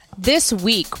This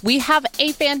week, we have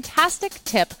a fantastic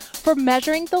tip for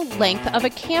measuring the length of a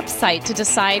campsite to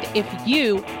decide if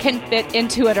you can fit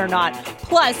into it or not.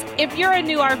 Plus, if you're a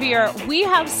new RVer, we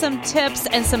have some tips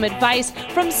and some advice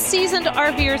from seasoned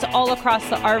RVers all across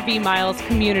the RV Miles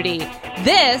community.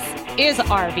 This is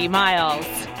RV Miles.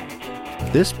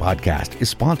 This podcast is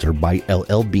sponsored by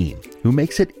LL Bean, who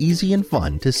makes it easy and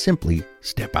fun to simply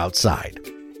step outside.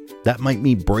 That might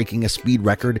mean breaking a speed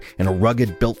record in a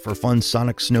rugged, built-for-fun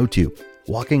Sonic snow tube,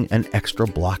 walking an extra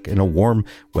block in a warm,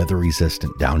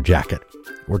 weather-resistant down jacket,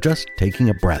 or just taking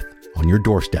a breath on your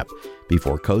doorstep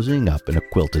before cozying up in a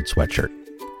quilted sweatshirt.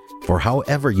 For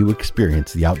however you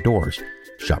experience the outdoors,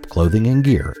 shop clothing and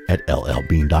gear at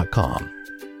llbean.com.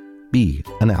 Be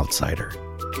an outsider.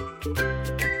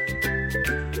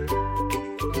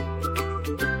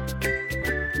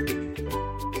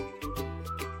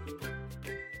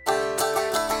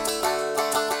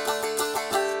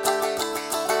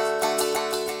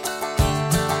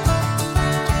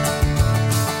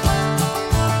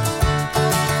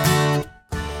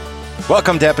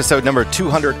 Welcome to episode number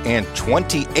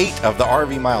 228 of the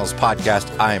RV Miles podcast.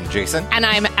 I'm Jason. And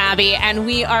I'm Abby, and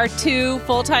we are two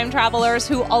full-time travelers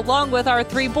who, along with our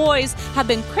three boys, have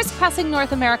been crisscrossing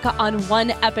North America on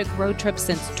one epic road trip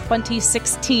since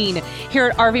 2016. Here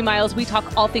at RV Miles, we talk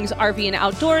all things RV and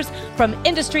outdoors, from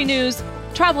industry news,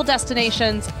 travel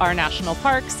destinations, our national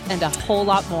parks, and a whole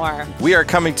lot more. We are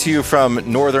coming to you from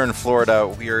northern Florida.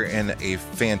 We are in a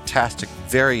fantastic,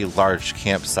 very large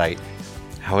campsite.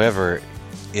 However,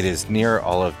 it is near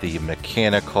all of the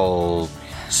mechanical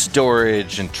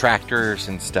storage and tractors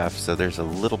and stuff, so there's a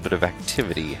little bit of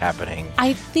activity happening.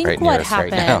 I think right what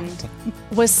happened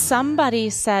was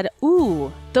somebody said,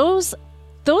 ooh, those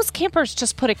campers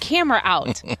just put a camera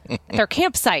out at their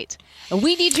campsite. And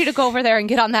we need you to go over there and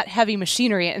get on that heavy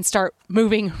machinery and start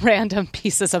moving random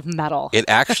pieces of metal. It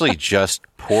actually just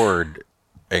poured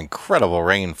incredible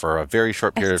rain for a very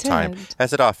short period of time,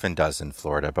 as it often does in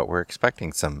Florida, but we're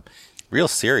expecting some real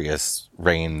serious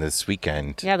rain this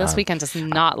weekend. Yeah, this weekend does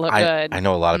not look good. I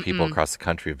know a lot of people across the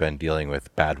country have been dealing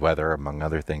with bad weather, among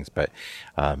other things, but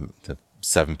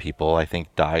 7 people, I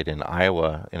think, died in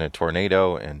Iowa in a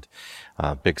tornado, and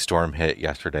a big storm hit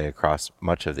yesterday across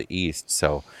much of the east,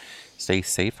 so stay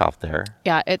safe out there.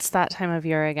 Yeah, it's that time of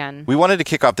year again. We wanted to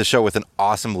kick off the show with an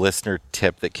awesome listener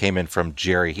tip that came in from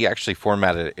Jerry. He actually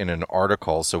formatted it in an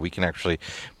article, so we can actually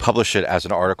publish it as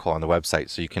an article on the website,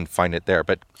 so you can find it there.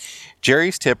 But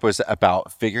Jerry's tip was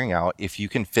about figuring out if you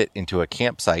can fit into a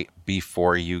campsite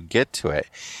before you get to it.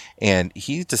 And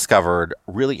he discovered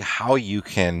really how you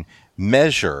can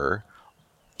measure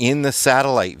in the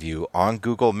satellite view on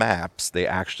Google Maps. They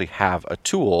actually have a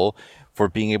tool for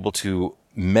being able to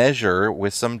measure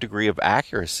with some degree of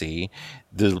accuracy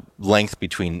the length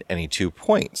between any 2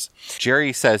 points.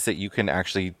 Jerry says that you can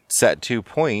actually set 2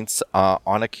 points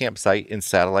on a campsite in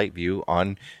satellite view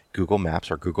on Google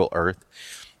Maps or Google Earth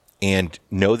and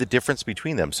know the difference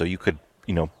between them. So you could,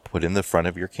 put in the front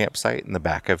of your campsite and the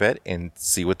back of it and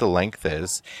see what the length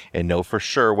is and know for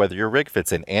sure whether your rig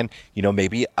fits in, and,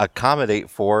 maybe accommodate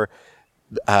for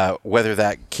whether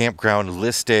that campground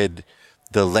listed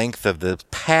the length of the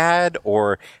pad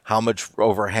or how much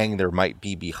overhang there might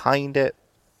be behind it,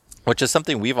 which is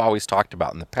something we've always talked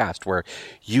about in the past, where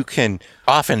you can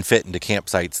often fit into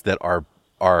campsites that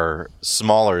are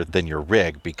smaller than your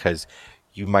rig because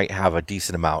you might have a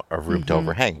decent amount of room to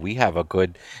overhang. We have a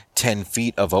good 10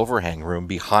 feet of overhang room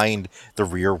behind the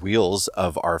rear wheels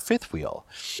of our fifth wheel.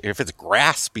 If it's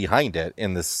grass behind it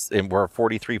and we're a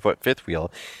 43-foot fifth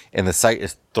wheel and the site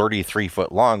is 33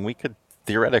 foot long, we could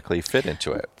theoretically fit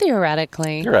into it.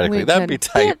 Theoretically, that'd be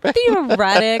tight.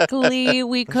 Theoretically,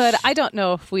 we could. I don't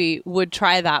know if we would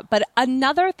try that. But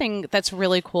another thing that's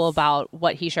really cool about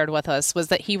what he shared with us was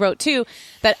that he wrote, too,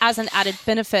 that as an added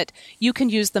benefit, you can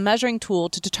use the measuring tool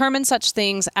to determine such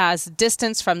things as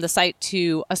distance from the site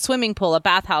to a swimming pool, a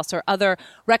bathhouse, or other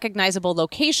recognizable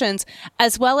locations,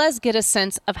 as well as get a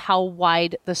sense of how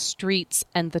wide the streets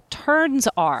and the turns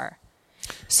are.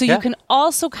 So you can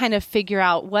also kind of figure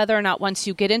out whether or not once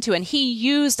you get into it. And he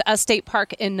used a state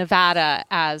park in Nevada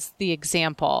as the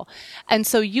example. And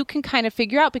so you can kind of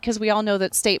figure out, because we all know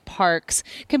that state parks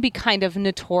can be kind of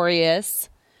notorious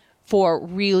for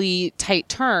really tight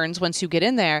turns once you get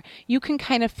in there. You can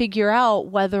kind of figure out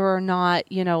whether or not,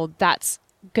 that's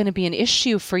going to be an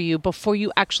issue for you before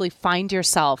you actually find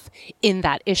yourself in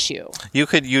that issue. You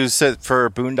could use it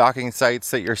for boondocking sites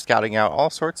that you're scouting out,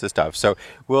 all sorts of stuff. So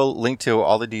we'll link to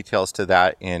all the details to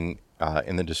that in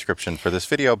the description for this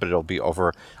video, but it'll be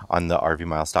over on the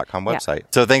rvmiles.com website. Yeah.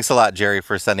 So thanks a lot, Jerry,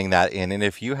 for sending that in. And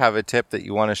if you have a tip that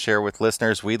you want to share with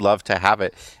listeners, we'd love to have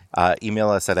it. email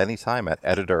us at any time at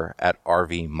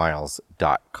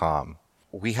editor@rvmiles.com.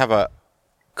 We have a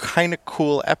kind of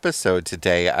cool episode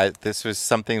today. This was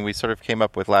something we sort of came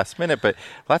up with last minute, but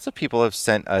lots of people have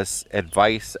sent us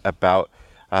advice about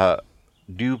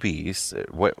newbies,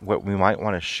 what we might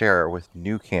want to share with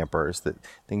new campers, that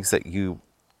things that you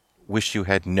wish you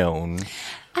had known when you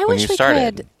started. I wish we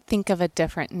could think of a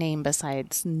different name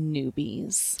besides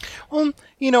newbies. Well,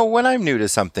 when I'm new to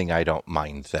something, I don't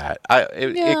mind that.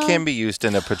 It can be used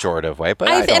in a pejorative way, but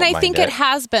I don't mind think it. it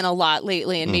has been a lot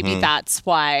lately, and maybe that's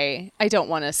why I don't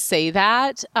want to say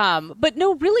that. But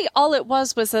no, really, all it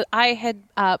was that I had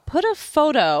put a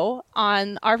photo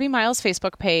on RV Miles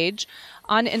Facebook page,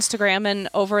 on Instagram, and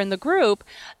over in the group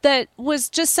that was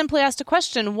just simply asked a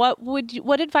question: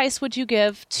 what advice would you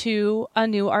give to a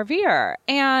new RVer?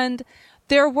 And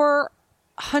there were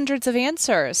hundreds of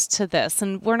answers to this,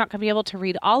 and we're not going to be able to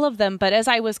read all of them. But as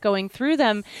I was going through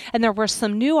them, and there were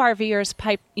some new RVers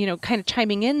kind of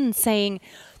chiming in and saying,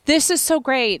 "This is so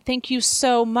great. Thank you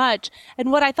so much." And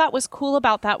what I thought was cool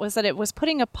about that was that it was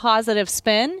putting a positive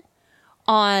spin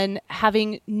on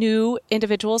having new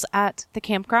individuals at the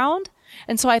campground.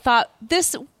 And so I thought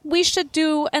we should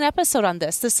do an episode on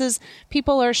this.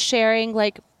 People are sharing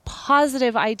like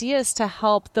positive ideas to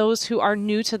help those who are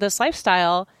new to this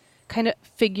lifestyle kind of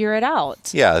figure it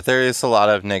out. Yeah, there is a lot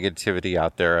of negativity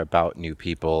out there about new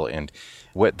people and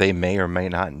what they may or may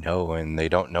not know, and they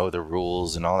don't know the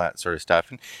rules and all that sort of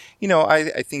stuff. And,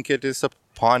 I think it is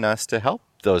upon us to help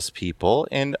those people.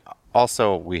 And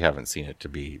also, we haven't seen it to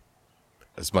be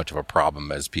as much of a problem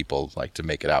as people like to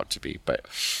make it out to be. But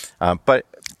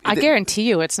I guarantee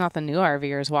you it's not the new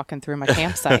RVers walking through my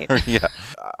campsite. Yeah.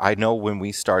 I know when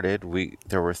we started,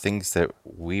 there were things that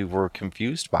we were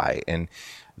confused by and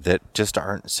that just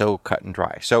aren't so cut and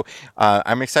dry. So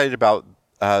I'm excited about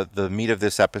the meat of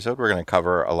this episode. We're going to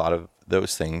cover a lot of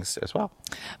those things as well.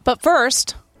 But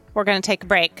first, we're going to take a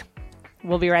break.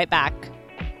 We'll be right back.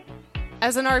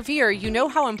 As an RVer, you know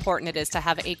how important it is to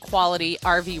have a quality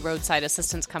RV roadside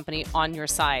assistance company on your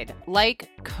side, like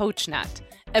CoachNet.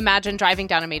 Imagine driving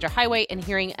down a major highway and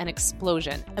hearing an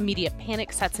explosion. Immediate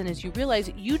panic sets in as you realize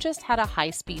you just had a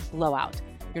high-speed blowout.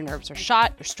 Your nerves are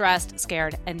shot, you're stressed,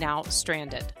 scared, and now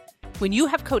stranded. When you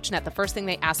have CoachNet, the first thing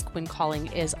they ask when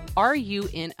calling is, are you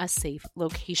in a safe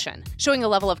location? Showing a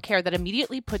level of care that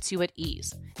immediately puts you at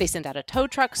ease. They send out a tow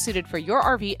truck suited for your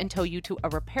RV and tow you to a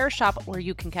repair shop where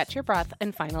you can catch your breath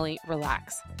and finally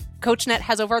relax. CoachNet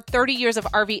has over 30 years of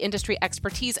RV industry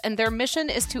expertise, and their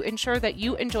mission is to ensure that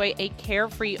you enjoy a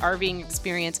carefree RVing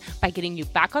experience by getting you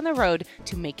back on the road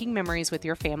to making memories with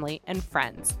your family and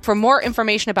friends. For more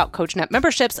information about CoachNet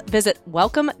memberships, visit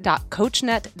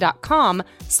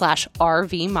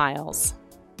welcome.coachnet.com/RVmiles.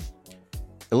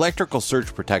 Electrical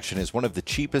surge protection is one of the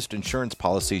cheapest insurance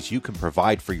policies you can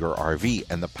provide for your RV,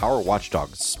 and the Power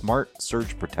Watchdog Smart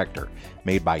Surge Protector,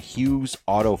 made by Hughes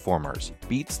Auto Formers,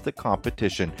 beats the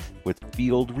competition with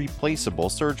field replaceable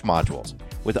surge modules.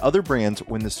 With other brands,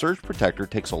 when the surge protector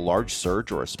takes a large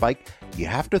surge or a spike, you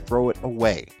have to throw it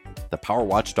away. The Power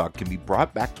Watchdog can be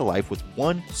brought back to life with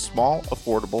one small,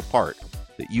 affordable part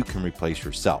that you can replace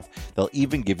yourself. They'll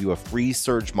even give you a free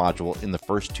surge module in the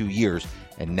first 2 years,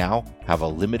 and now have a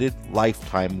limited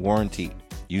lifetime warranty.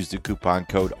 Use the coupon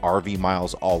code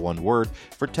RVMiles, all one word,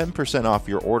 for 10% off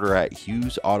your order at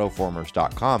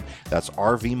HughesAutoformers.com. That's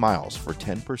RVMiles for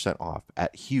 10% off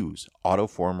at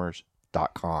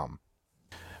HughesAutoformers.com.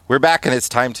 We're back, and it's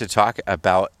time to talk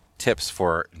about tips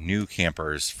for new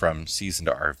campers from seasoned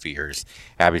RVers.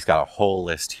 Abby's got a whole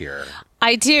list here.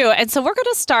 I do. And so we're going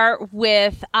to start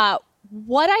with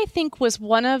what I think was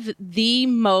one of the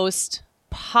most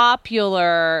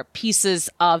popular pieces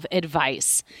of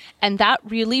advice. And that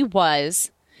really was,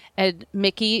 and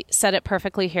Mickey said it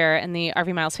perfectly here in the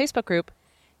RV Miles Facebook group,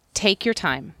 take your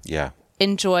time. Yeah.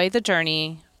 Enjoy the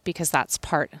journey, because that's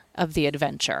part of the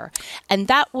adventure. And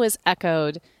that was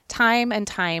echoed time and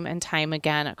time and time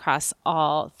again across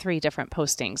all three different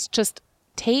postings. Just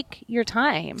take your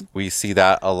time. We see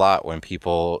that a lot when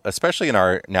people, especially in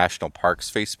our National Parks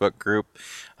Facebook group,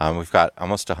 we've got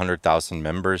almost 100,000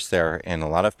 members there, and a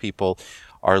lot of people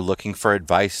are looking for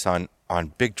advice on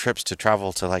big trips to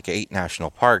travel to like 8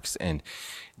 national parks, and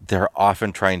they're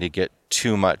often trying to get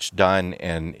too much done.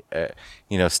 And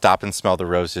stop and smell the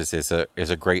roses is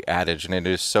a great adage, and it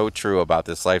is so true about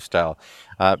this lifestyle.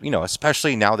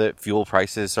 Especially now that fuel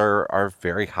prices are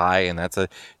very high, and that's a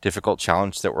difficult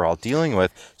challenge that we're all dealing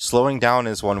with. Slowing down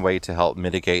is one way to help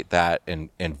mitigate that, and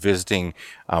visiting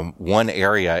one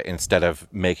area instead of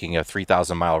making a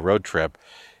 3,000-mile road trip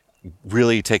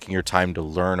really taking your time to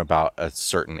learn about a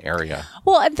certain area.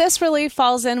 Well, and this really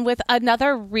falls in with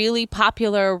another really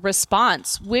popular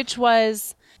response, which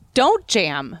was don't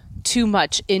jam too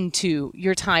much into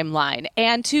your timeline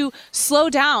and to slow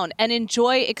down and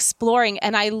enjoy exploring.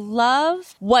 And I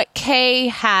love what Kay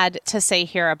had to say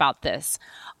here about this.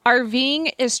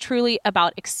 RVing is truly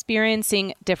about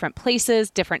experiencing different places,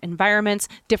 different environments,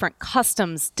 different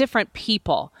customs, different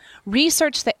people.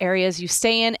 Research the areas you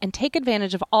stay in and take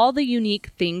advantage of all the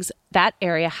unique things that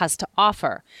area has to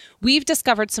offer. We've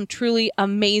discovered some truly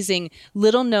amazing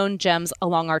little-known gems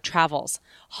along our travels.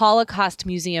 Holocaust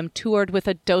Museum toured with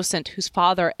a docent whose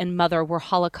father and mother were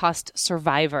Holocaust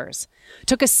survivors.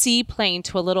 Took a seaplane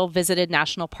to a little visited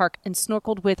national park and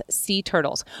snorkeled with sea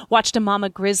turtles. Watched a mama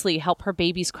grizzly help her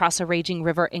babies cross a raging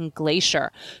river in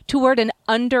Glacier. Toured an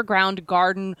underground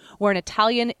garden where an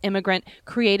Italian immigrant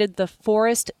created the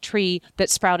forest tree that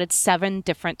sprouted 7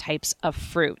 different types of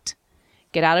fruit.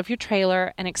 Get out of your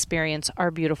trailer and experience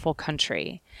our beautiful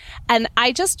country. And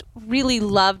I just really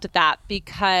loved that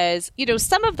because,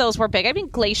 some of those were big. I mean,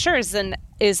 Glacier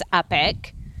is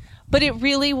epic. But it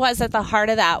really was at the heart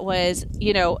of that was,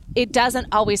 it doesn't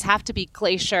always have to be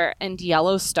Glacier and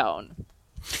Yellowstone.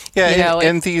 Yeah,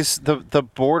 and the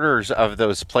borders of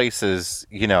those places,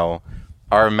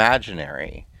 are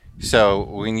imaginary. So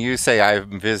when you say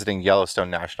I'm visiting Yellowstone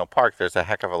National Park, there's a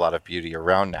heck of a lot of beauty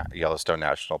around Yellowstone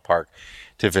National Park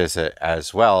to visit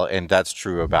as well. And that's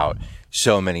true about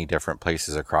so many different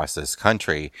places across this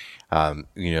country.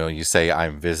 You say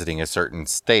I'm visiting a certain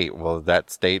state. Well,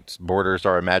 that state's borders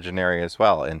are imaginary as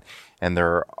well. And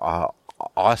there are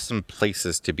awesome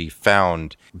places to be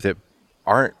found that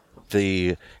aren't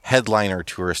the headliner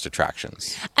tourist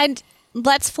attractions. And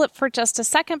let's flip for just a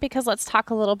second because let's talk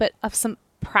a little bit of some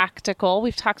practical.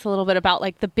 We've talked a little bit about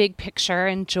like the big picture,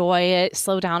 enjoy it,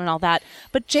 slow down and all that.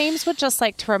 But James would just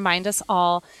like to remind us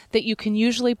all that you can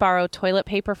usually borrow toilet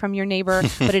paper from your neighbor,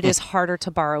 but it is harder to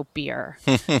borrow beer.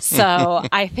 So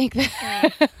I think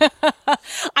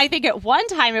at one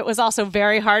time it was also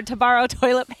very hard to borrow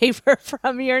toilet paper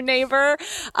from your neighbor.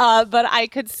 But I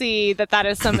could see that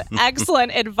is some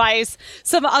excellent advice.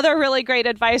 Some other really great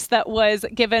advice that was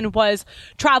given was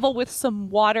travel with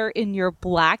some water in your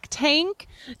black tank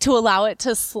to allow it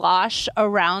to slosh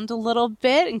around a little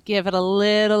bit and give it a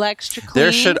little extra clean.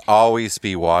 There should always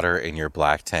be water in your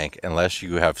black tank unless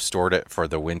you have stored it for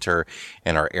the winter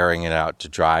and are airing it out to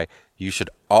dry. You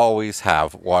should always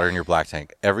have water in your black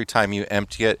tank. Every time you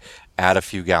empty it, add a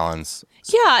few gallons.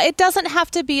 Yeah, it doesn't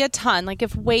have to be a ton. Like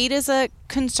if weight is a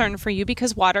concern for you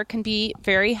because water can be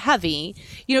very heavy,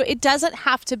 it doesn't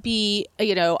have to be,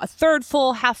 a third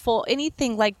full, half full,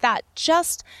 anything like that.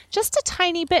 Just a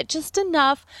tiny bit, just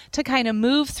enough to kind of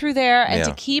move through there and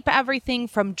to keep everything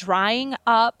from drying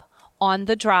up on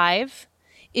the drive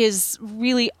is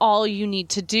really all you need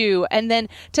to do. And then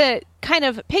to kind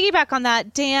of piggyback on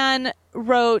that, Dan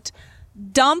wrote,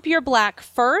 dump your black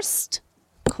first,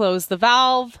 close the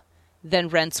valve, then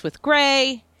rinse with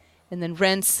gray, and then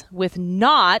rinse with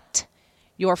not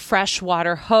your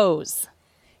freshwater hose.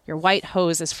 Your white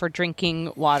hose is for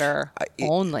drinking water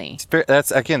only.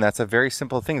 That's a very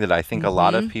simple thing that I think a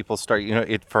lot of people start,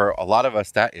 for a lot of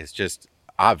us, that is just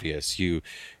obvious. You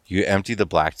empty the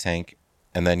black tank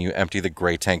and then you empty the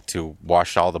gray tank to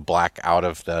wash all the black out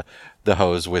of the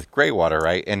hose with gray water,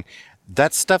 right? And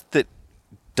that's stuff that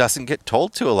doesn't get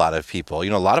told to a lot of people. A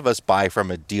lot of us buy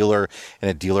from a dealer, and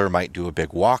a dealer might do a big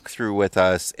walkthrough with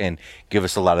us and give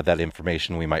us a lot of that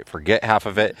information. We might forget half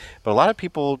of it, but a lot of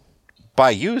people buy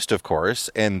used, of course,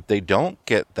 and they don't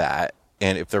get that.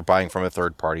 And if they're buying from a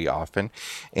third party often,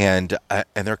 and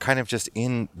they're kind of just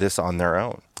in this on their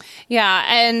own. Yeah,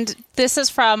 and this is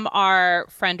from our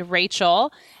friend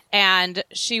Rachel. And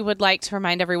she would like to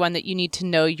remind everyone that you need to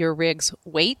know your rig's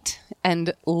weight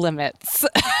and limits.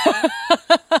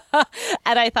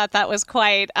 And I thought that was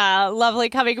quite lovely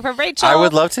coming from Rachel. I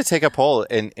would love to take a poll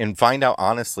and find out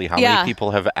honestly how many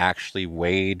people have actually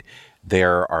weighed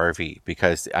their RV,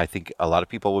 because I think a lot of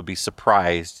people would be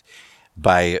surprised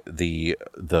by the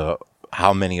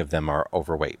how many of them are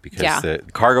overweight, because the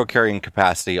cargo carrying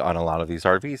capacity on a lot of these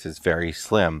RVs is very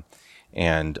slim.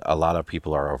 And a lot of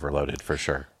people are overloaded for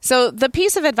sure. So the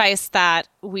piece of advice that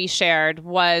we shared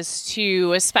was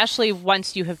to, especially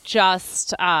once you have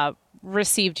just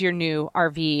received your new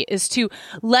RV, is to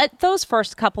let those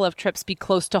first couple of trips be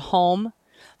close to home.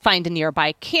 Find a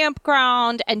nearby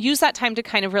campground and use that time to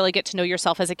kind of really get to know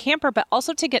yourself as a camper, but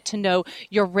also to get to know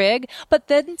your rig, but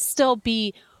then still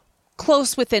be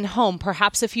close within home.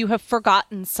 Perhaps if you have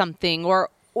forgotten something or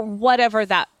whatever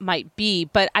that might be.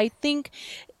 But I think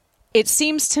it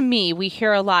seems to me, we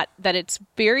hear a lot that it's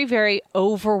very, very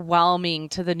overwhelming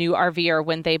to the new RVer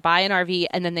when they buy an RV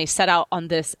and then they set out on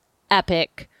this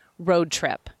epic road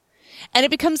trip. And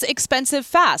it becomes expensive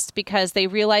fast because they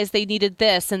realize they needed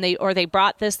this and they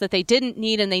brought this that they didn't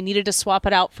need and they needed to swap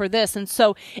it out for this. And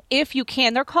so if you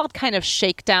can, they're called kind of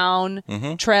shakedown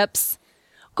trips.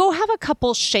 Go have a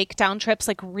couple shakedown trips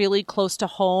like really close to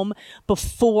home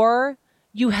before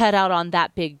you head out on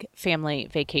that big family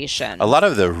vacation. A lot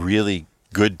of the really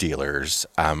good dealers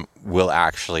will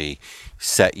actually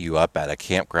set you up at a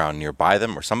campground nearby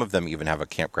them, or some of them even have a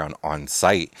campground on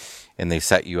site, and they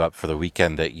set you up for the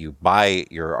weekend that you buy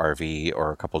your RV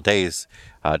or a couple days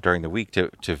during the week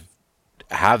to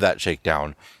have that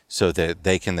shakedown so that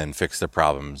they can then fix the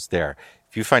problems there.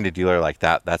 If you find a dealer like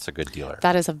that, that's a good dealer.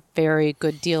 That is a very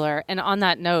good dealer. And on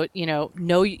that note,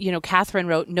 Catherine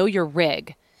wrote, know your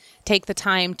rig. Take the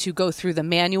time to go through the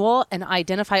manual and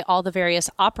identify all the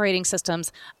various operating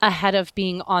systems ahead of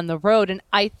being on the road. And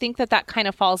I think that kind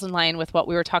of falls in line with what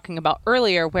we were talking about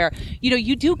earlier, where,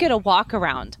 you do get a walk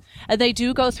around and they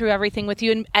do go through everything with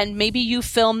you. And maybe you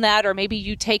film that, or maybe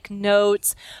you take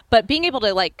notes, but being able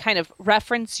to kind of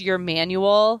reference your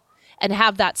manual and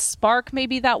have that spark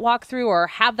maybe that walkthrough, or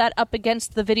have that up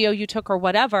against the video you took or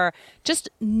whatever, just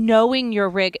knowing your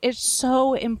rig is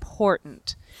so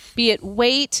important. Be it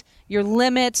weight, your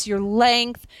limits, your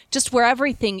length, just where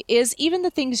everything is, even the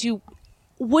things you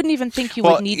wouldn't even think you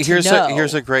would need to know.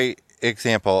 Here's a great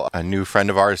example. A new friend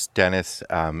of ours, Dennis,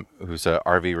 who's an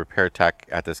RV repair tech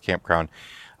at this campground,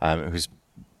 who's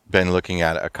been looking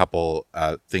at a couple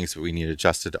things that we need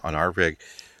adjusted on our rig,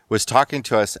 was talking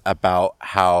to us about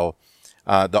how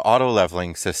the auto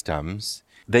leveling systems,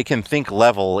 they can think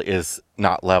level is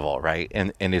not level, right?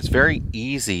 And it's very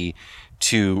easy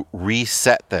to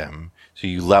reset them. So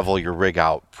you level your rig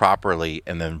out properly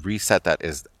and then reset that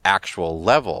as actual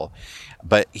level.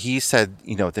 But he said,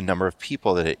 the number of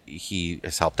people that he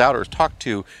has helped out or talked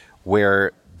to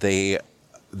where they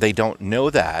don't know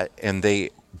that, and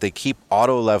they keep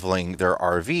auto leveling their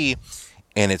RV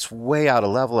and it's way out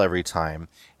of level every time.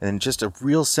 And just a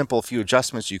real simple few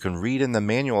adjustments you can read in the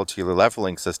manual to your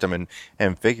leveling system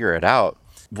and figure it out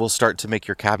will start to make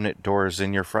your cabinet doors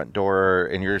and your front door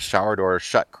and your shower door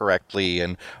shut correctly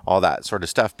and all that sort of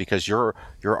stuff, because your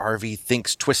RV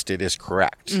thinks twisted is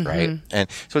correct, right? And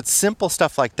so it's simple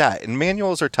stuff like that. And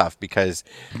manuals are tough because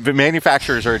the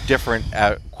manufacturers are different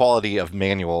quality of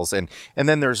manuals, and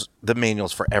then there's the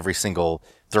manuals for every single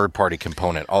third-party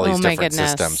component, all these different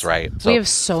systems, right? So, we have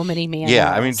so many manuals.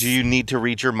 Yeah, I mean, do you need to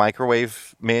read your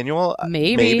microwave manual?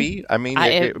 Maybe. I mean,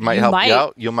 it might help you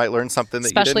out. You might learn something that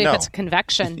you didn't know. Especially if it's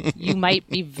convection. You might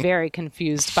be very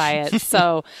confused by it.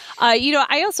 So,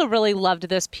 I also really loved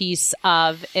this piece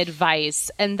of advice,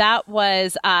 and that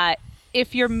was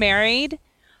if you're married,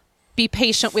 be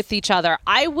patient with each other.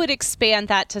 I would expand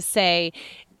that to say,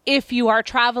 if you are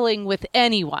traveling with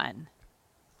anyone,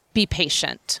 be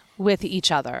patient with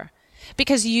each other,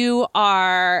 because you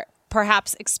are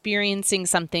perhaps experiencing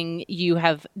something you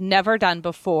have never done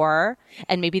before,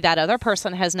 and maybe that other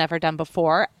person has never done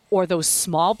before, or those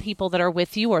small people that are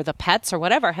with you or the pets or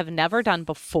whatever have never done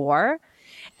before.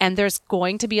 And there's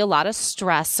going to be a lot of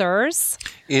stressors.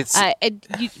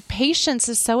 Patience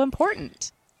is so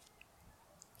important.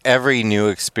 Every new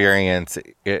experience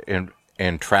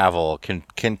in travel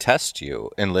can test you,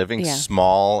 and living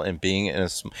small and being in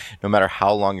no matter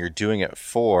how long you're doing it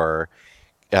for,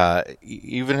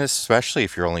 even especially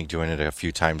if you're only doing it a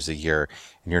few times a year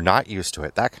and you're not used to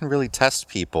it, that can really test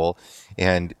people.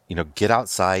 And, get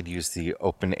outside, use the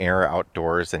open air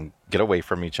outdoors and get away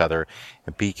from each other,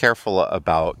 and be careful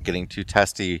about getting too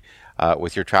testy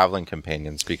with your traveling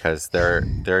companions, because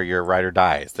they're your ride or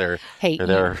dies. They're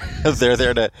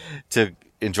there to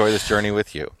enjoy this journey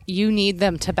with you. You need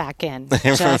them to back in.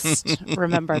 Just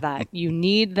remember that. You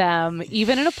need them.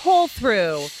 Even in a pull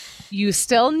through, you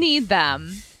still need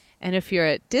them. And if you're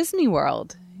at Disney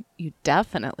World, you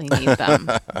definitely need them.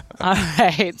 All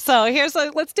right. So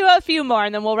let's do a few more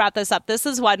and then we'll wrap this up. This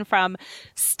is one from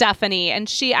Stephanie, and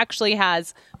she actually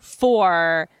has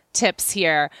 4 tips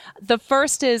here. The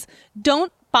first is,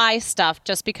 don't buy stuff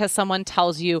just because someone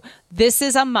tells you this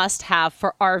is a must-have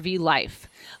for RV life.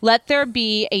 Let there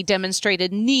be a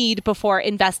demonstrated need before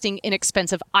investing in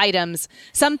expensive items.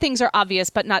 Some things are obvious,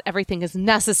 but not everything is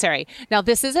necessary. Now,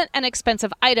 this isn't an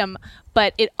expensive item,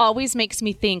 but it always makes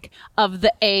me think of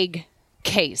the egg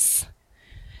case.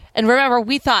 And remember,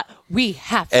 we thought we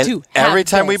have And to have every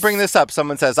time we this. bring this up,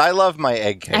 someone says, "I love my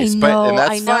egg case." I know, but, and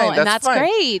that's I know, fine. and that's fine.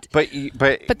 great.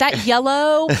 But that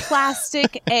yellow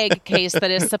plastic egg case that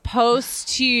is supposed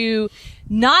to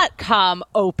not come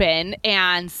open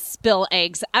and spill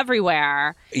eggs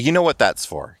everywhere. you know what that's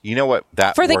for? You know what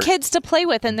that For the work- kids to play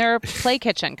with in their play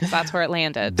kitchen, because that's where it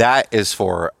landed. That is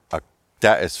for a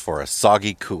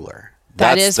soggy cooler.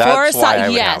 That That's is for a why I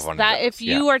would yes. have one of That those. if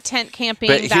you Yeah. are tent camping,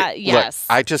 But that yes.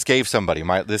 Look, I just gave somebody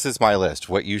this is my list.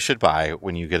 What you should buy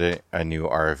when you get a new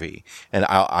RV, and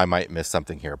I might miss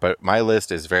something here, but my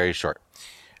list is very short: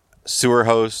 sewer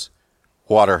hose,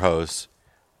 water hose,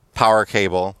 power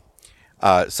cable,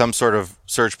 some sort of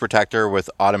surge protector with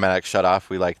automatic shut off.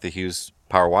 We like the Hughes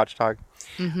Power Watchdog,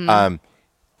 and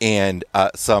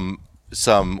some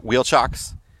wheel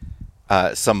chocks.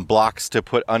 Some blocks to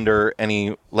put under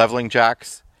any leveling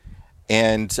jacks,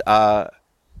 and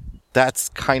that's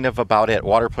kind of about it.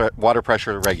 Water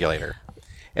pressure regulator,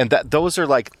 and those are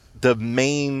like the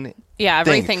main. Yeah,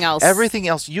 everything thing. else. Everything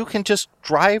else you can just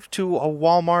drive to a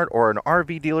Walmart or an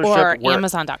RV dealership or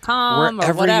Amazon.com or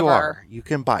wherever whatever. you are. You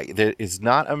can buy. There is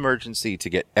not emergency to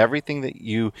get everything that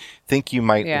you think you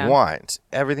might want.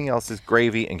 Everything else is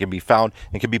gravy and can be found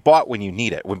and can be bought when you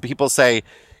need it. When people say,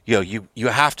 you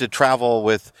have to travel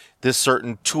with this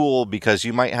certain tool because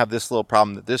you might have this little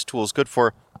problem that this tool is good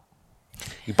for.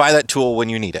 You buy that tool when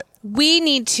you need it. We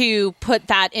need to put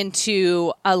that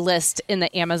into a list in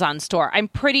the Amazon store. I'm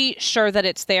pretty sure that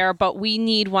it's there, but we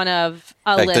need one of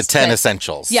a Like list. the 10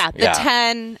 essentials. Yeah, the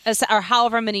 10 or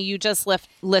however many you just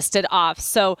listed off.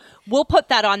 So we'll put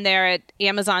that on there at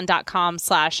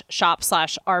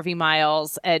amazon.com/shop/RV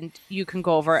miles, and you can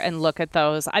go over and look at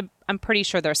those. I'm pretty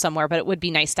sure they're somewhere, but it would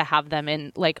be nice to have them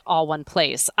in like all one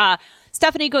place.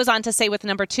 Stephanie goes on to say with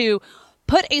number 2,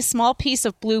 put a small piece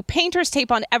of blue painter's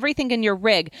tape on everything in your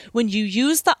rig. When you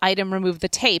use the item, remove the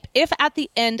tape. If at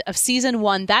the end of season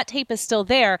 1 that tape is still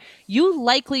there, you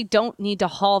likely don't need to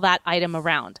haul that item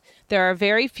around. There are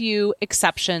very few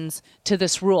exceptions to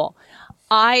this rule.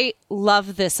 I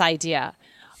love this idea.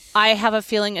 I have a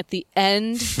feeling at the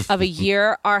end of a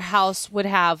year, our house would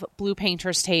have blue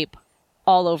painter's tape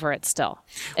all over it still.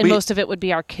 And most of it would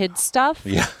be our kids' stuff.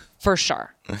 Yeah. For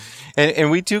sure.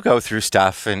 And we do go through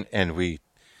stuff, and we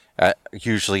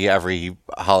usually every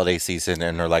holiday season,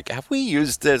 and are like, have we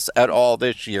used this at all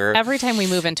this year? Every time we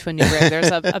move into a new rig, there's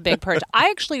a big purge.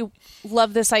 I actually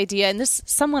love this idea, and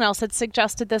someone else had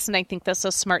suggested this, and I think this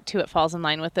is smart too. It falls in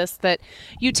line with this, that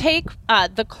you take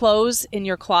the clothes in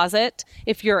your closet.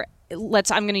 If I'm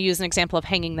going to use an example of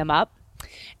hanging them up.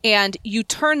 And you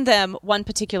turn them one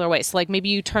particular way. So like maybe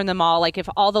you turn them all, like if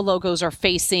all the logos are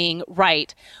facing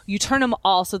right, you turn them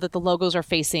all so that the logos are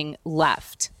facing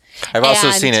left. I've also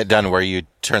seen it done where you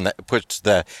put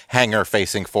the hanger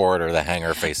facing forward or the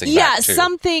hanger facing back too. Yeah,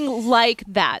 something like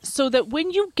that. So that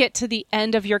when you get to the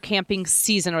end of your camping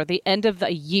season or the end of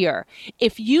the year,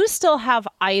 if you still have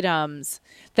items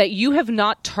that you have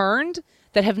not turned,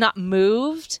 that have not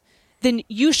moved, then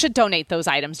you should donate those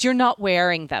items. You're not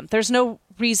wearing them. There's no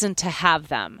reason to have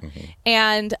them. Mm-hmm.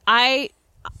 And I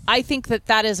think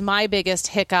that is my biggest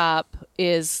hiccup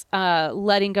is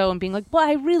letting go and being like, well,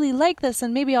 I really like this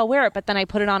and maybe I'll wear it. But then I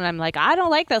put it on and I'm like, I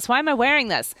don't like this. Why am I wearing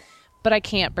this? But I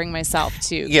can't bring myself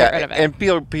to get rid of it. And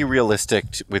be realistic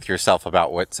with yourself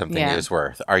about what something is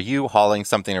worth. Are you hauling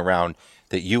something around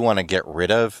that you want to get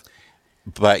rid of,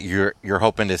 but you're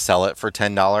hoping to sell it for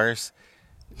 $10?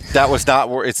 It's not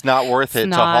worth it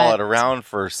to haul it around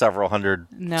for several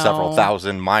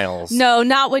thousand miles. No,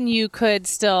 not when you could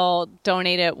still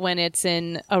donate it when it's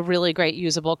in a really great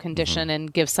usable condition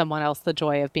and give someone else the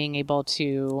joy of being able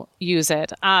to use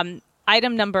it.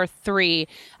 Item number 3,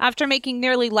 after making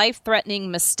nearly life-threatening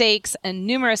mistakes and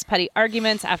numerous petty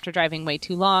arguments after driving way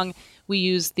too long, we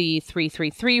use the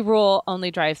 3-3-3 rule, only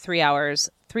drive 3 hours,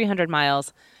 300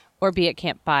 miles, or be at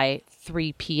camp by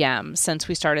 3 p.m. Since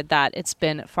we started that, it's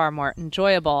been far more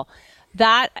enjoyable.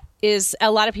 That is, a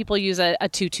lot of people use a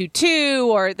 2-2-2,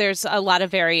 or there's a lot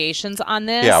of variations on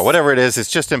this. Yeah, whatever it is,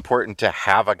 it's just important to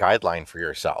have a guideline for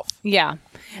yourself. Yeah.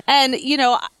 And,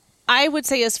 I would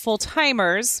say as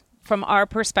full-timers, from our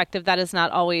perspective, that is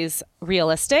not always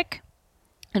realistic.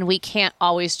 And we can't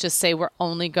always just say we're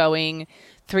only going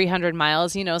 300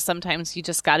 miles. Sometimes you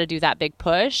just got to do that big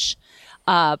push.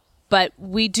 But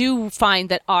we do find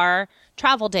that our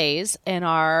travel days and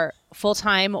our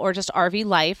full-time or just RV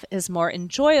life is more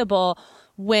enjoyable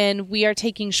when we are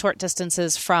taking short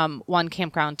distances from one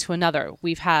campground to another.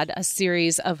 We've had a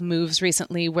series of moves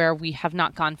recently where we have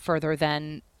not gone further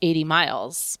than 80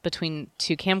 miles between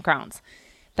 2 campgrounds.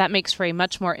 That makes for a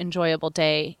much more enjoyable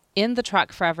day in the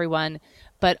truck for everyone.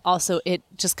 but also it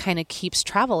just kind of keeps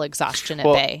travel exhaustion at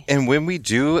bay. And when we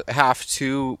do have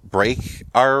to break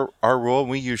our rule,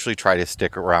 we usually try to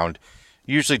stick around.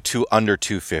 Usually under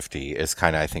 250 is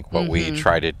kind of, I think, what we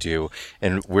try to do.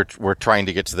 And we're trying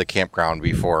to get to the campground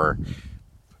before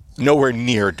nowhere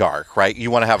near dark, right?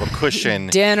 You want to have a cushion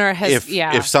Dinner has,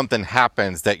 if something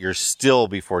happens that you're still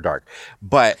before dark.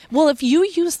 But well, if you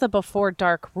use the before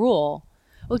dark rule,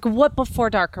 like what before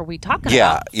dark are we talking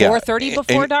about? 4:30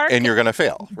 before dark? And you're going to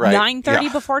fail, right?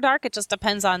 9:30 before dark? It just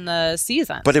depends on the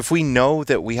season. But if we know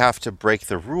that we have to break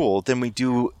the rule, then we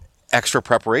do extra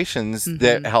preparations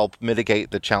that help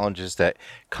mitigate the challenges that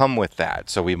come with that.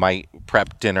 So we might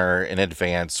prep dinner in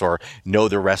advance, or know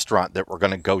the restaurant that we're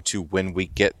going to go to when we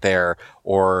get there,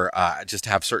 or just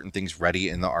have certain things ready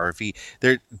in the RV.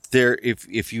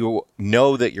 If you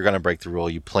know that you're going to break the rule,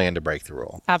 you plan to break the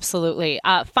rule. Absolutely.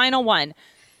 Final one.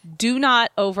 Do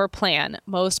not overplan.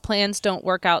 Most plans don't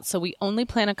work out, so we only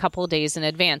plan a couple of days in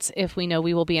advance. If we know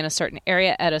we will be in a certain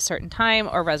area at a certain time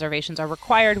or reservations are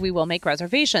required, we will make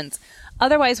reservations.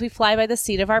 Otherwise, we fly by the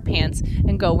seat of our pants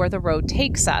and go where the road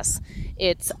takes us.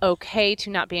 It's okay to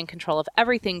not be in control of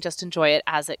everything, just enjoy it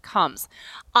as it comes.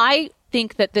 I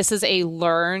think that this is a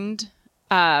learned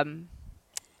task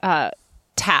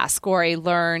or a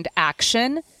learned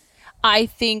action. I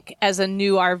think as a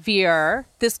new RVer,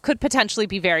 this could potentially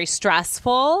be very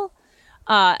stressful,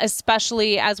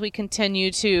 especially as we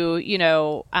continue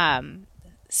to,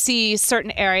 see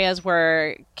certain areas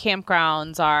where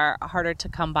campgrounds are harder to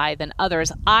come by than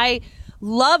others. I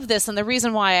love this, and the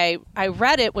reason why I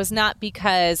read it was not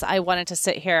because I wanted to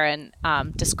sit here and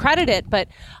discredit it, but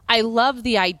I love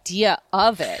the idea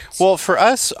of it. Well, for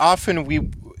us,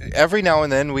 often every now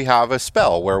and then we have a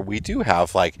spell where we do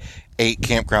have like 8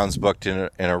 campgrounds booked in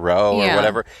a row or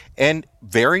whatever. And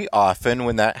very often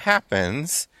when that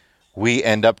happens, we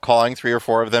end up calling 3 or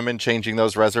 4 of them and changing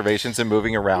those reservations and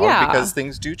moving around because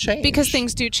things do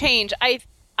change.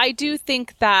 I do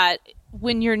think that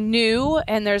when you're new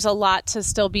and there's a lot to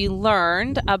still be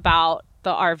learned about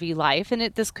the RV life, and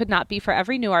this could not be for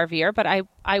every new RVer, but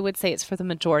I would say it's for the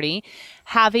majority,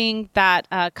 having that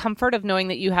comfort of knowing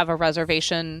that you have a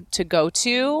reservation to go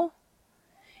to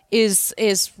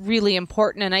is really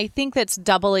important. And I think that's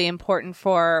doubly important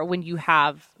for when you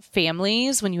have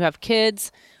families, when you have kids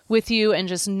with you, and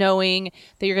just knowing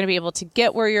that you're going to be able to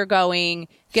get where you're going,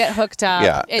 get hooked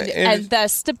up, and the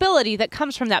stability that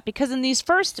comes from that. Because in these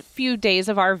first few days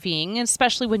of RVing,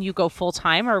 especially when you go full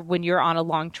time or when you're on a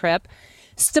long trip,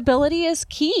 stability is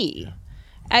key.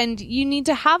 And you need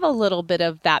to have a little bit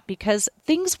of that because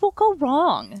things will go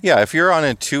wrong. Yeah, if you're on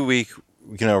a 2-week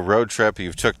road trip,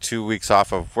 you've took 2 weeks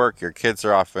off of work, your kids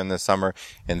are off in the summer,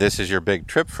 and this is your big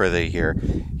trip for the year,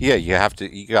 you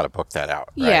got to book that out,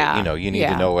 right? You need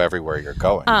to know everywhere you're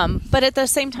going. But at the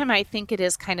same time, I think it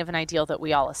is kind of an ideal that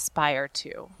we all aspire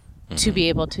to be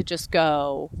able to just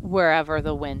go wherever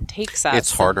the wind takes us.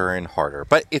 It's harder and harder,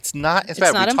 but it's not as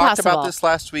bad. We talked about this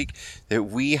last week, that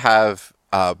we have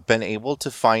been able to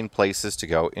find places to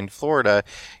go in Florida.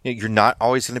 You're not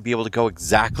always going to be able to go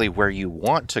exactly where you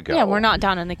want to go. Yeah, we're not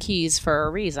down in the Keys for a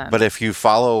reason. But if you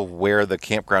follow where the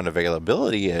campground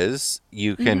availability is,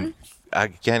 you can,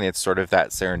 again, it's sort of that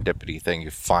serendipity thing.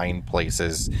 You find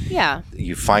places. Yeah.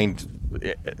 You find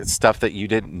stuff that you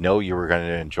didn't know you were going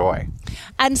to enjoy.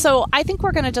 And so I think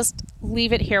we're going to just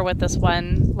leave it here with this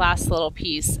one last little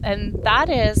piece. And that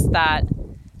is that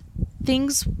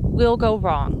things will go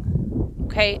wrong.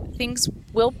 Okay, things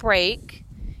will break.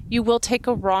 You will take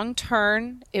a wrong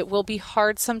turn. It will be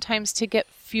hard sometimes to get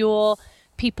fuel.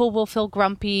 People will feel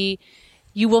grumpy.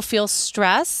 You will feel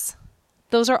stress.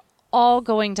 Those are all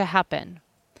going to happen.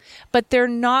 But they're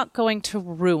not going to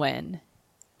ruin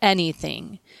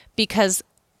anything, because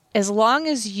as long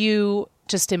as you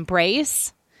just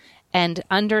embrace and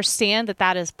understand that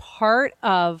that is part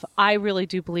of, I really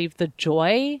do believe, the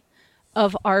joy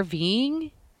of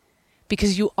RVing,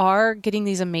 because you are getting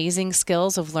these amazing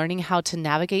skills of learning how to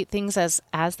navigate things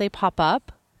as they pop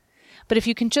up. But if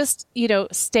you can just,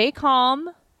 stay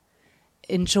calm,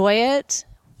 enjoy it,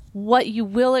 what you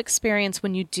will experience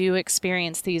when you do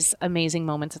experience these amazing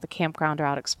moments at the campground or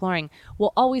out exploring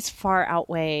will always far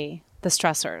outweigh the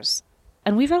stressors.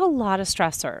 And we've had a lot of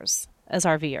stressors as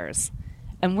RVers,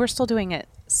 and we're still doing it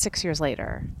 6 years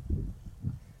later.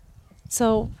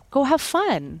 So go have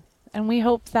fun. And we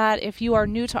hope that if you are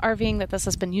new to RVing, that this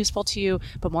has been useful to you.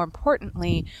 But more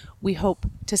importantly, we hope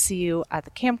to see you at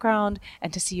the campground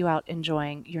and to see you out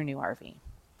enjoying your new RV.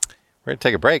 We're going to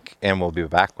take a break, and we'll be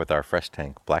back with our Fresh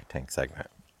Tank, Black Tank segment.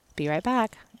 Be right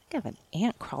back. I have an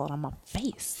ant crawling on my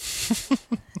face.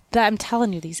 I'm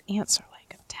telling you, these ants are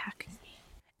like attacking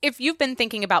me. If you've been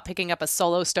thinking about picking up a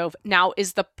Solo Stove, now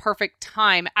is the perfect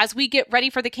time. As we get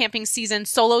ready for the camping season,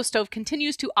 Solo Stove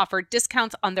continues to offer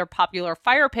discounts on their popular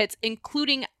fire pits,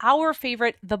 including our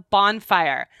favorite, the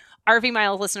Bonfire. RV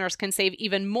Miles listeners can save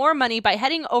even more money by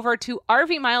heading over to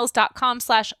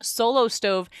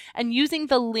rvmiles.com/solostove and using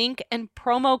the link and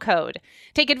promo code.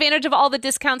 Take advantage of all the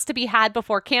discounts to be had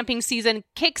before camping season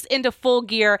kicks into full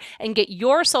gear and get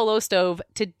your Solo Stove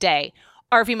today.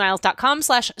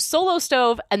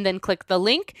 rvmiles.com/solostove and then click the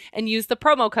link and use the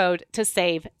promo code to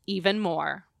save even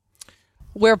more.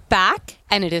 We're back,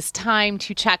 and it is time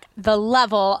to check the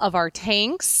level of our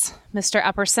tanks. Mr.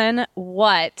 Epperson,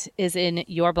 what is in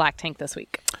your black tank this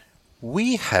week?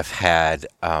 We have had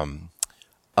a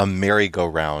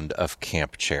merry-go-round of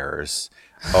camp chairs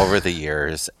over the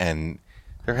years, and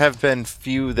there have been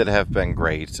few that have been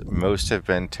great. Most have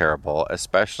been terrible,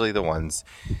 especially the ones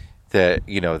that,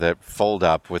 that fold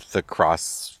up with the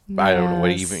cross. Yes. I don't know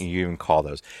what you even call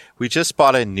those. We just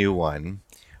bought a new one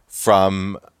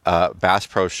from Bass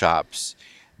Pro Shops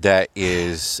that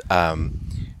is, I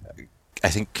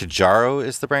think Kijaro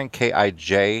is the brand.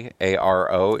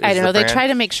 Kijaro is I don't know. The brand. They try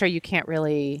to make sure you can't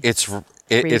really. It's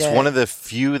one of the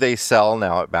few they sell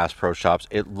now at Bass Pro Shops.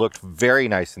 It looked very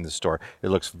nice in the store. It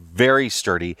looks very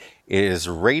sturdy. It is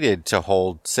rated to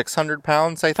hold 600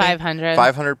 pounds, I think.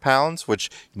 500 pounds, which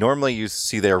normally you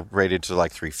see they're rated to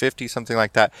like 350, something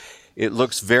like that. It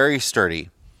looks very sturdy,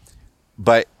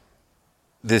 but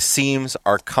the seams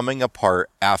are coming apart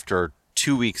after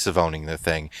 2 weeks of owning the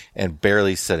thing and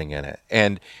barely sitting in it.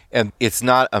 And it's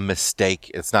not a mistake.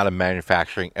 It's not a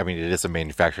manufacturing. I mean, it is a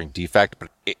manufacturing defect, but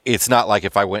it's not like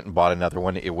if I went and bought another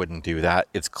one, it wouldn't do that.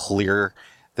 It's clear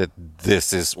that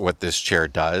this is what this chair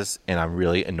does, and I'm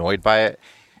really annoyed by it.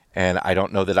 And I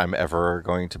don't know that I'm ever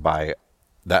going to buy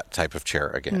that type of chair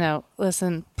again. No,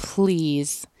 listen,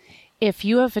 please. If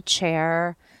you have a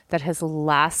chair that has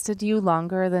lasted you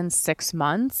longer than 6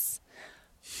 months,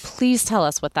 please tell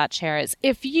us what that chair is.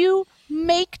 If you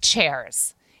make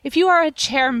chairs, if you are a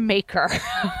chair maker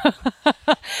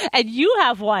and you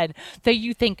have one that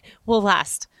you think will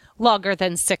last longer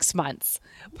than 6 months,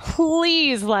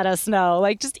 please let us know.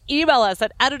 Like, just email us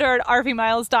at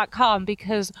editor@rvmiles.com,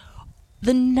 because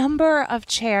the number of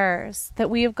chairs that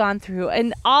we have gone through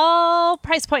and all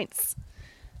price points,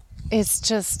 it's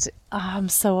just, I'm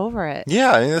so over it.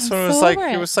 Yeah, I mean, this one was like,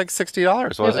 it was like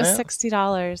 $60, wasn't it? It was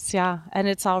 $60, yeah. And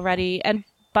it's already, and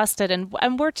busted, and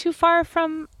we're too far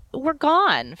from, we're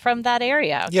gone from that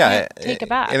area. Yeah. Can't take it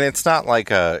back. And it's not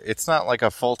like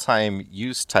a full-time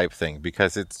use type thing,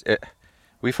 because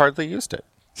we've hardly used it.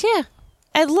 Yeah.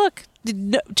 And look,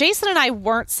 Jason and I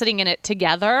weren't sitting in it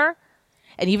together.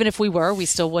 And even if we were, we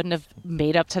still wouldn't have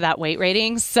made up to that weight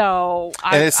rating. So,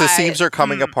 the seams are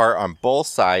coming apart on both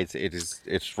sides.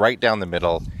 It's right down the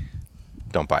middle.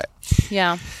 Don't buy it.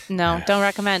 Yeah, no, don't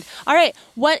recommend. All right,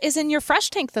 what is in your fresh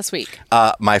tank this week?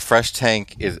 My fresh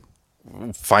tank is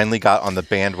finally got on the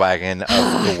bandwagon of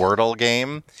the Wordle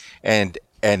game, and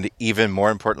even more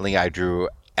importantly, I drew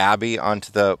Abby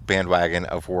onto the bandwagon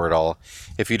of Wordle.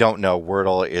 If you don't know,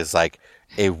 Wordle is like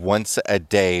a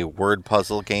once-a-day word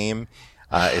puzzle game.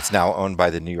 It's now owned by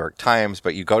the New York Times,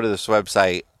 but you go to this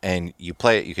website and you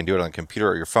play it. You can do it on a computer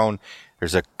or your phone.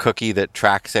 There's a cookie that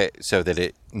tracks it so that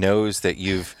it knows that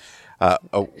you've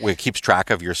it keeps track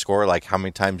of your score, like how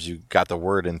many times you got the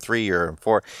word in 3 or in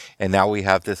 4. And now we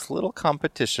have this little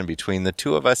competition between the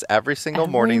two of us every single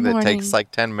morning that takes like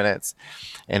 10 minutes.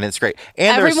 And it's great.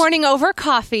 And every morning over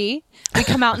coffee, we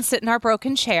come out and sit in our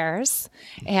broken chairs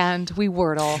and we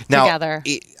Wordle together.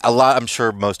 I'm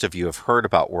sure most of you have heard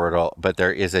about Wordle, but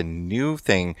there is a new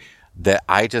thing that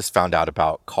I just found out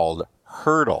about called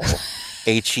Heardle. Heardle.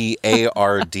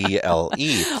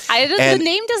 The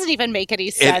name doesn't even make any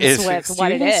sense with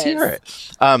what it is. Hear it.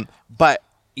 But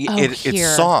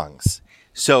it's songs.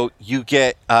 So you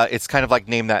get, it's kind of like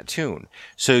Name That Tune.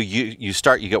 So you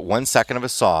get 1 second of a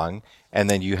song, and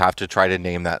then you have to try to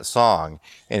name that song.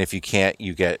 And if you can't,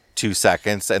 you get 2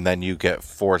 seconds, and then you get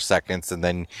 4 seconds, and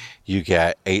then you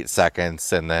get 8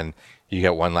 seconds, and then you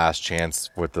get one last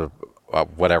chance with the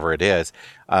whatever it is.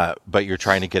 But you're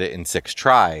trying to get it in 6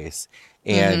 tries.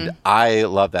 And I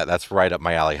love that. That's right up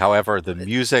my alley. However, the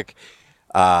music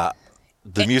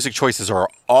choices are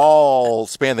all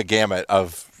span the gamut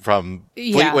from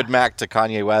Fleetwood Mac to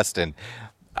Kanye West, and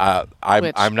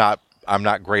I'm not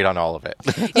great on all of it.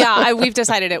 Yeah, we've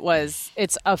decided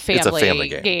it's a family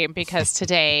game because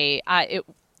today's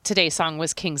song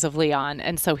was Kings of Leon,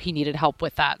 and so he needed help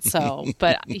with that. So,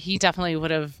 but he definitely would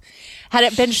have, had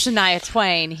it been Shania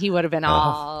Twain, he would have been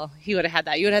he would have had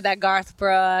that. You would have had that Garth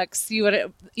Brooks. You would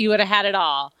have had it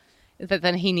all. but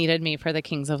then he needed me for the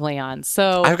Kings of Leon.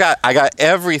 So I got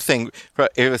everything.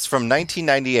 It was from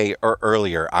 1998 or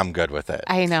earlier. I'm good with it.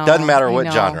 I know. Doesn't matter what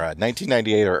know. genre.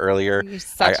 1998 or earlier. You're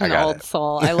such an old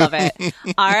soul. I love it.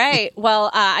 All right. Well,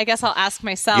 I guess I'll ask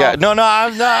myself. Yeah. No. I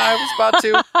was about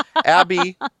to.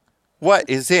 Abby, what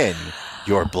is in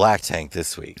your black tank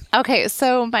this week? Okay,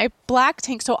 so my black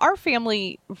tank. So our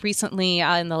family recently,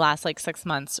 in the last 6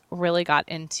 months, really got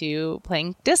into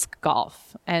playing disc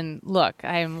golf. And look,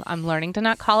 I'm learning to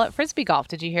not call it frisbee golf.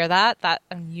 Did you hear that? That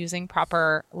I'm using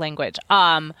proper language.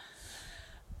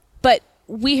 But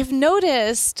we have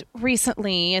noticed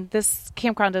recently, and this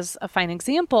campground is a fine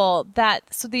example,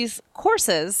 that so these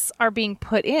courses are being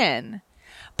put in,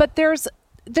 but there's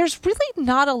really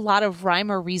not a lot of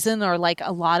rhyme or reason or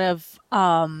a lot of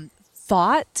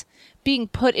thought being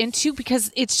put into,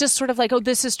 because it's just sort of oh,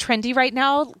 this is trendy right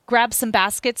now. Grab some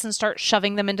baskets and start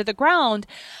shoving them into the ground.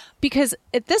 Because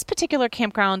at this particular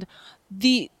campground,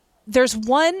 there's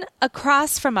one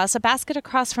across from us, a basket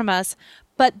across from us,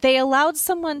 but they allowed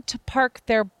someone to park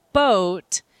their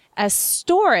boat as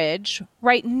storage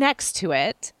right next to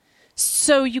it.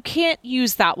 So you can't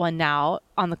use that one now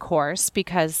on the course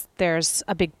because there's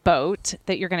a big boat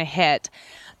that you're going to hit.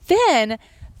 Then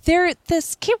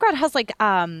this campground has a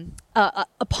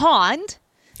pond.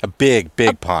 A big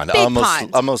pond.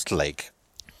 Almost lake.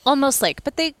 Almost lake,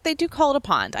 but they do call it a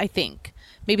pond, I think.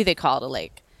 Maybe they call it a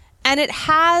lake. And it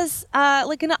has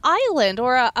an island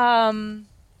or a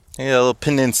little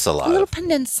peninsula. A little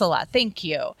peninsula, thank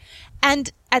you.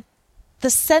 And at the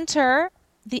center,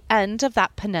 the end of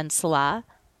that peninsula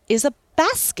is a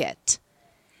basket.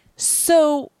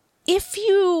 So if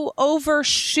you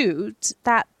overshoot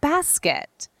that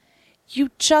basket,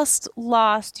 you just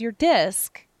lost your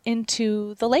disc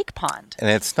into the lake pond. And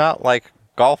it's not like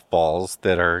golf balls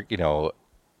that are,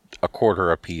 a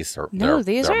quarter a piece, or no,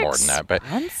 these are more expensive.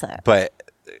 than that. But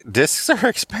discs are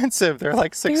expensive. They're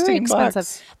like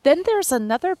 $16. Then there's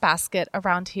another basket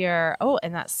around here. Oh,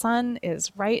 and that sun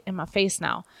is right in my face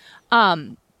now.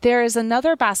 There is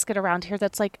another basket around here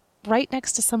that's right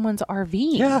next to someone's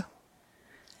RV. Yeah.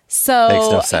 So,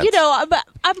 makes no sense.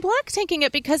 I'm black tanking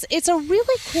it because it's a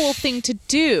really cool thing to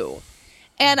do.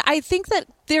 And I think that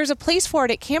there's a place for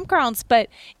it at campgrounds, but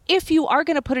if you are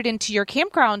going to put it into your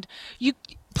campground,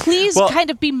 please kind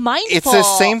of be mindful. It's the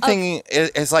same thing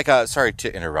as sorry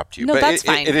to interrupt you, no, but that's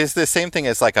fine. It is the same thing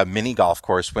as a mini golf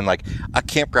course when a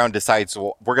campground decides,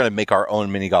 well, we're going to make our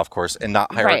own mini golf course and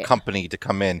not hire a company to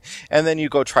come in. And then you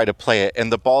go try to play it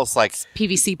and the ball's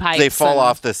PVC pipes. They fall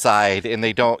off the side and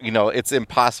they don't, it's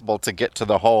impossible to get to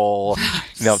the hole,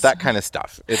 that kind of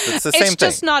stuff. It's the same thing. It's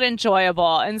just not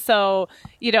enjoyable. And so,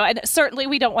 and certainly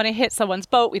we don't want to hit someone's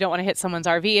boat. We don't want to hit someone's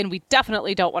RV. And we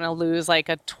definitely don't want to lose a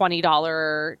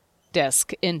 $20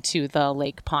 disc into the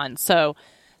lake pond. So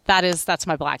that's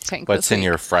my black tank. What's in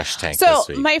your fresh tank this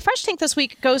week? So my fresh tank this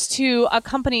week goes to a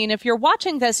company, and if you're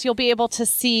watching this, you'll be able to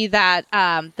see that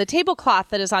the tablecloth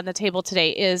that is on the table today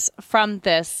is from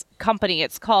this company.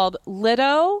 It's called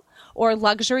Lido, or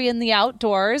Luxury in the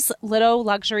Outdoors,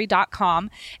 lidoluxury.com.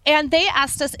 And they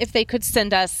asked us if they could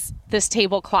send us this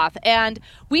tablecloth. And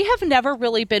we have never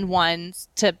really been ones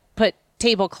to put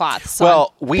tablecloths.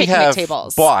 Well, we have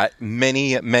tables. Bought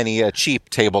many a cheap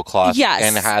tablecloth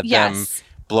and had them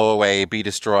blow away, be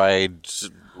destroyed,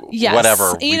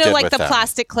 whatever. We did with the them.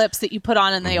 plastic clips that you put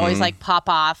on and they always pop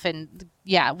off. And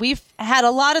we've had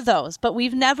a lot of those, but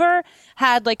we've never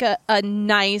had a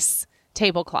nice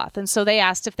tablecloth. And so they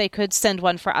asked if they could send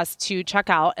one for us to check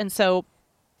out. And so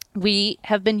we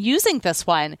have been using this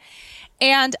one.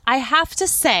 And I have to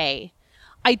say,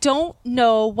 I don't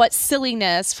know what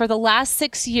silliness for the last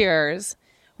 6 years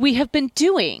we have been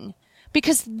doing,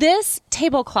 because this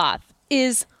tablecloth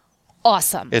is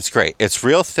awesome. It's great. It's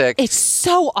real thick. It's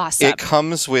so awesome. It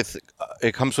comes with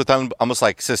almost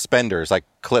like suspenders, like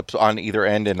clips on either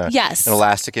end and an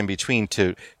elastic in between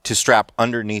to strap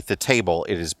underneath the table.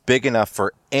 It is big enough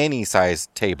for any size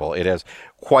table. It has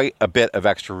quite a bit of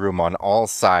extra room on all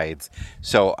sides.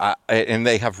 So, and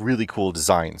they have really cool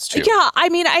designs too. Yeah, I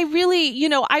mean, I really,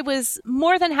 I was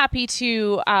more than happy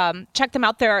to check them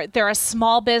out. They're a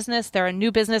small business, they're a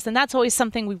new business, and that's always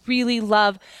something we really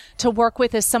love to work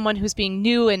with, as someone who's being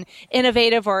new and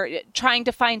innovative or trying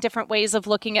to find different ways of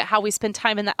looking at how we spend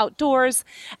time in the outdoors.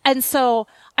 And so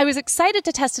I was excited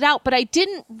to test it out, but I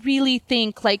didn't really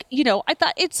think I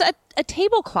thought it's a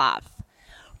tablecloth.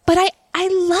 But I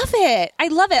love it. I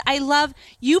love it. I love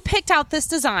you picked out this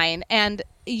design, and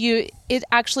it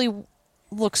actually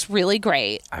looks really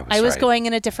great. I was going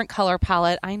in a different color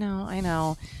palette. I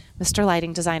know. Mr.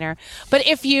 Lighting Designer. But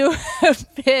if you have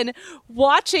been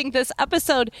watching this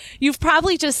episode, you've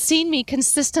probably just seen me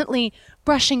consistently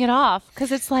brushing it off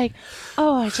because it's like,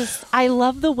 I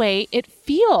love the way it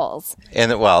feels.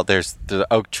 And well, there's the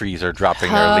oak trees are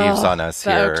dropping their leaves on us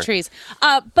the here. Oak trees.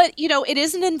 But it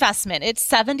is an investment. It's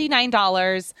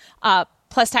 $79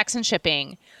 plus tax and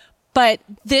shipping. But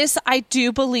this, I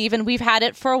do believe, and we've had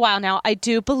it for a while now, I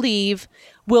do believe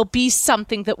will be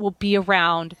something that will be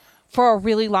around for a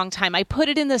really long time. I put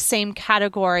it in the same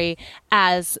category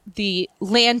as the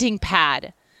landing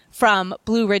pad from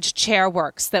Blue Ridge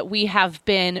Chairworks that we have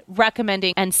been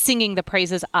recommending and singing the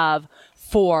praises of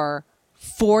for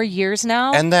 4 years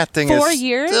now. And that thing 4 is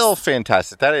years? still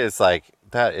fantastic. That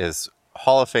is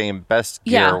Hall of Fame best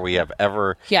gear we have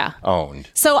ever owned.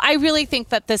 So I really think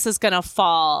that this is going to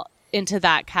fall into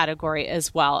that category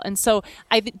as well. And so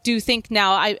I do think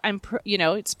now I'm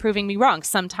it's proving me wrong.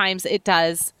 Sometimes it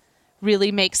does really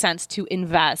make sense to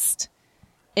invest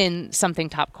in something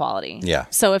top quality. Yeah.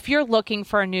 So if you're looking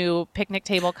for a new picnic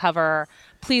table cover,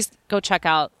 please go check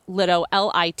out Lito,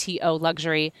 Lito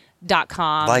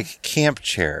luxury.com. Like camp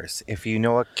chairs. If you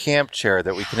know a camp chair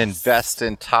that we can invest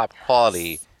in top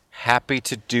quality, happy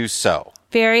to do so.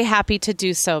 Very happy to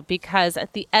do so, because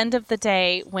at the end of the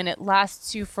day, when it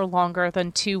lasts you for longer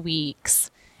than 2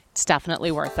 weeks, it's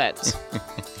definitely worth it.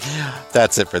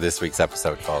 That's it for this week's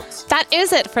episode, folks. That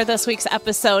is it for this week's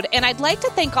episode. And I'd like to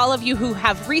thank all of you who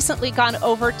have recently gone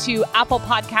over to Apple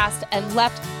Podcast and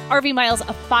left RV Miles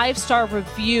a 5-star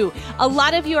review. A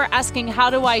lot of you are asking, how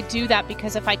do I do that?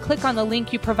 Because if I click on the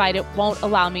link you provide, it won't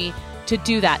allow me to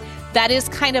do that. That is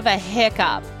kind of a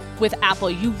hiccup with Apple.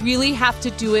 You really have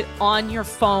to do it on your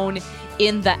phone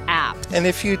in the app. And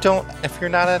if you're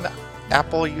not an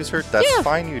Apple user, that's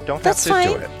fine. You don't have to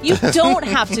do it. You don't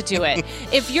have to do it.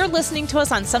 If you're listening to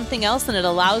us on something else and it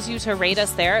allows you to rate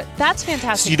us there, that's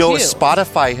fantastic too.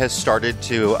 Spotify has started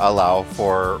to allow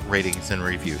for ratings and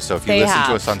reviews. So if you listen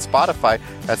to us on Spotify,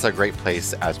 that's a great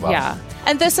place as well. Yeah.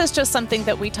 And this is just something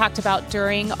that we talked about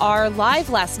during our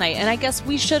live last night. And I guess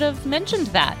we should have mentioned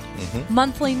that. Mm-hmm.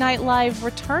 Monthly Night Live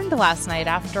returned last night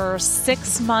after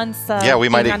 6 months we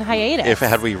might being on hiatus. If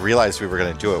had we realized we were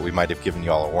going to do it, we might have given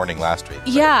you all a warning last week.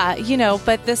 Yeah,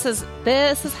 but this is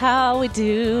how we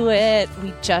do it.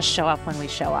 We just show up when we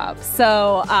show up.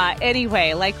 So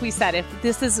anyway, like we said, if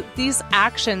these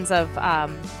actions of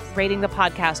rating the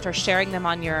podcast or sharing them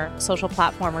on your social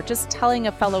platform or just telling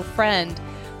a fellow friend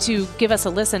to give us a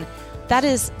listen, that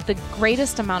is the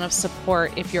greatest amount of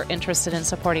support, if you're interested in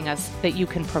supporting us, that you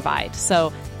can provide.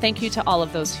 So thank you to all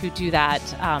of those who do that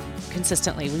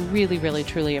consistently. We really, really,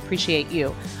 truly appreciate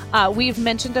you. We've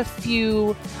mentioned a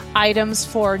few items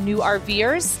for new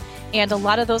RVers, and a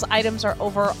lot of those items are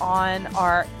over on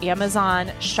our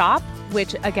Amazon shop,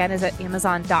 which again is at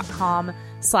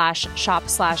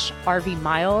amazon.com/shop/RV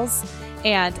Miles.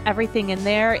 And everything in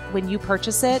there, when you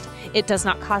purchase it, it does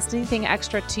not cost anything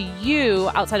extra to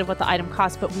you outside of what the item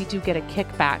costs, but we do get a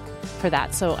kickback for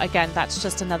that. So again, that's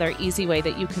just another easy way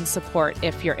that you can support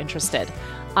if you're interested.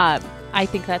 I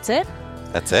think that's it.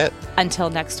 That's it.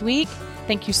 Until next week,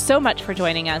 thank you so much for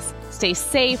joining us. Stay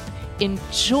safe,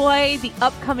 enjoy the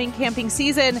upcoming camping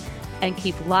season, and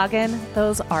keep logging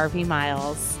those RV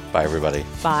miles. Bye, everybody.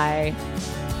 Bye.